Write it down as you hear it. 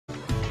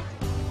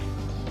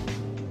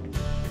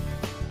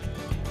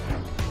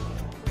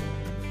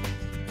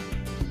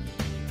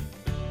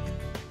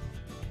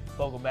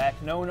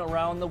Fogelback, known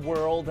around the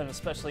world and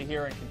especially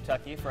here in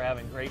Kentucky for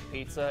having great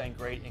pizza and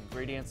great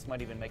ingredients.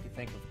 Might even make you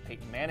think of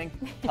Peyton Manning.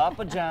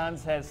 Papa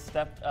John's has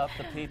stepped up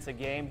the pizza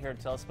game. Here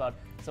to tell us about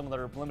some of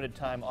their limited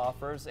time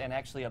offers and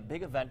actually a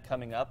big event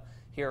coming up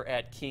here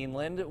at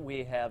Keeneland.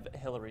 We have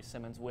Hillary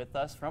Simmons with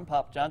us from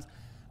Papa John's.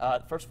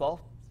 First of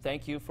all,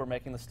 thank you for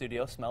making the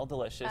studio smell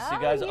delicious. You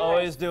guys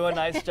always do a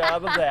nice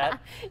job of that.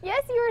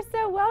 Yes, you are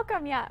so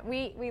welcome. Yeah,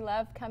 we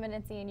love coming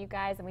and seeing you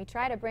guys, and we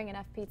try to bring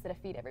enough pizza to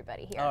feed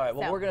everybody here. All right,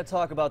 well, we're going to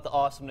talk about the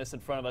awesomeness in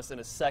front of us in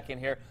a second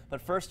here.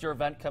 But first, your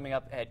event coming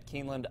up at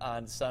Keeneland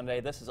on Sunday.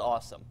 This is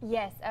awesome.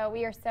 Yes,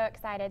 we are so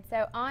excited.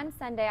 So on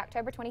Sunday,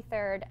 October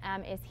 23rd,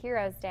 is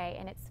Heroes Day,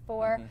 and it's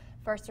for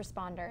first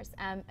responders.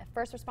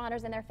 First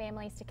responders and their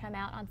families to come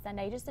out on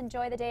Sunday. Just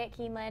enjoy the day at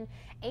Keeneland.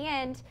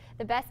 And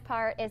the best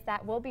part is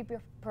that we'll be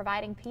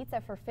providing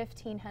pizza for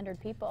 1,500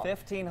 people.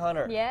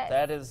 1,500. Yes.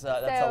 That's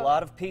a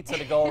lot of pizza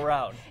to go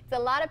around. It's a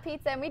lot of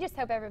pizza, and we just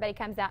hope everybody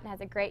comes out and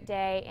has a great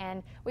day.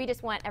 And we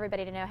just want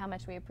everybody to know how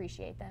much we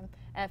appreciate them,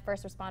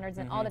 first responders,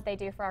 and all that they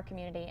do for our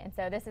community. And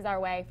so this is our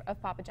way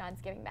of Papa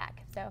John's giving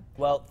back. So.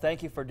 Well,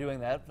 thank you for doing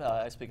that.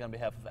 I speak on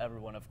behalf of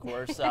everyone, of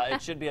course.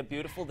 It should be a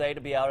beautiful day to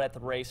be out at the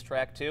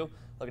racetrack, too.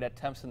 Looking at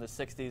temps in the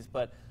 60s,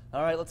 but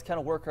all right, let's kind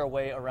of work our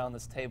way around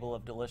this table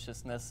of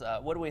deliciousness.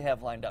 What do we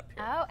have lined up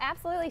here? Oh,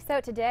 absolutely.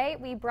 So today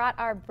we brought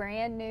our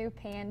brand new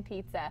pan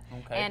pizza.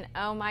 Okay. And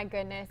oh my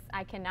goodness,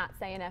 I cannot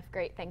say enough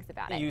great things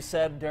about it. You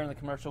said during the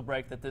commercial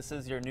break that this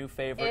is your new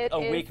favorite,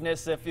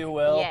 weakness, if you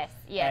will. Yes,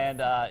 yes.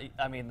 And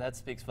I mean, that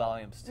speaks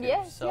volumes too.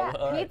 Yes, so,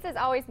 yeah. Pizza is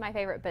always my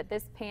favorite, but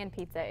this pan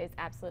pizza is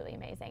absolutely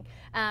amazing.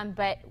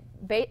 But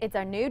it's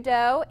our new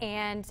dough,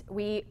 and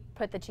we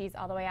put the cheese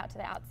all the way out to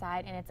the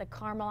outside, and it's a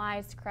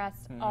caramelized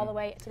crust all the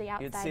way to the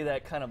outside. You'd see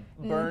that kind of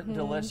burnt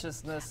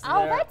deliciousness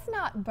Oh, there. that's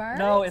not burnt.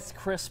 No, it's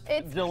crisp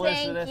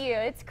delicious. Thank you.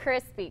 It's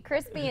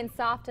crispy and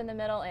soft in the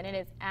middle, and it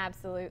is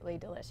absolutely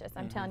delicious.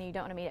 I'm telling you, you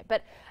don't want to meet it.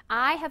 But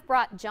I have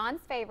brought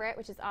John's favorite,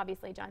 which is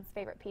obviously John's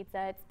favorite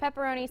pizza. It's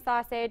pepperoni,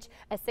 sausage,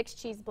 a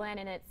 6-cheese blend,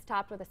 and it's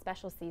topped with a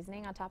special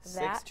seasoning on top of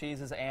that. 6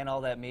 cheeses and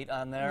all that meat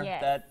on there.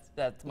 Yes.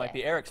 That might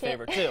be Eric's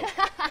favorite too.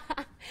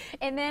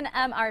 And then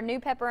our new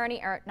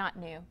pepperoni, or not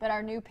new, but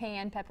our new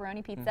pan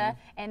pepperoni pizza.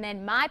 And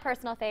then my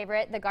personal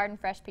favorite, the Garden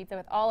Fresh pizza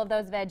with all of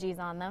those veggies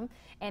on them.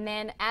 And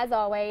then, as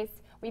always,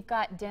 we've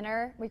got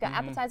dinner. We've got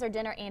appetizer,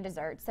 dinner, and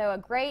dessert. So a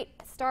great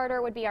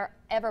starter would be our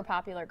ever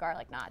popular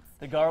garlic knots.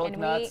 The garlic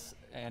knots.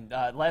 And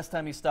last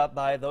time you stopped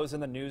by, those in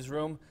the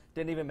newsroom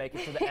didn't even make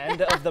it to the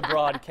end of the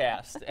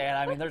broadcast. And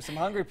I mean, there's some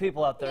hungry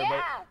people out there,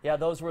 but yeah,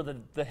 those were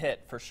the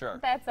hit for sure.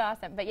 That's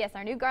awesome. But yes,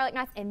 our new garlic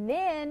knots. And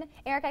then,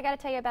 Eric, I got to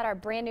tell you about our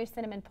brand new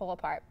cinnamon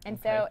pull-apart. And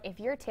so if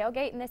you're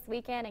tailgating this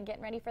weekend and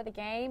getting ready for the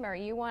game, or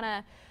you want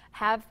to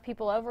have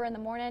people over in the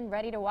morning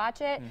ready to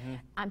watch it,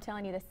 I'm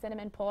telling you, the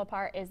cinnamon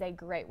pull-apart is a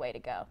great way to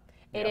go.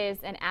 It is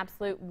an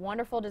absolute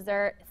wonderful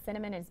dessert.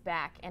 Cinnamon is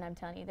back, and I'm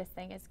telling you, this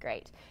thing is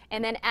great.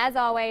 And then, as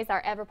always,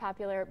 our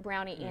ever-popular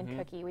brownie and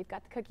cookie. We've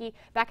got the cookie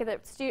back at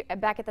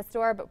the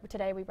store, but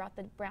today we brought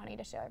the brownie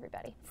to show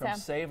everybody. From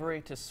savory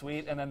to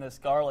sweet, and then this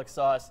garlic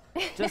sauce,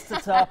 just to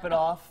top it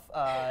off,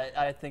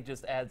 I think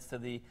just adds to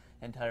the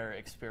entire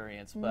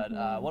experience. But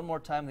one more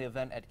time, the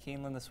event at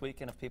Keeneland this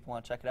weekend, if people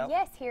want to check it out.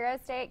 Yes,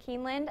 Heroes Day at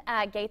Keeneland.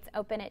 Gates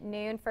open at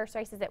noon. First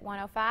race is at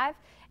 1:05,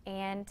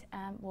 and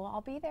we'll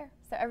all be there.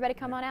 So everybody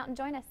come on out and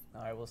join us.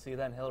 All right, we'll see you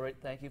then. Hillary,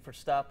 thank you for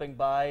stopping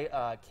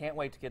by. Can't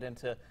wait to get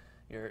into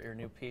your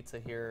new pizza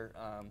here.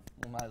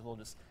 We might as well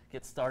just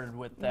get started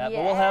with that.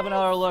 But we'll have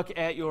another look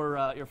at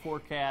your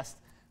forecast.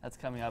 That's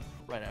coming up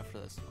right after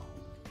this.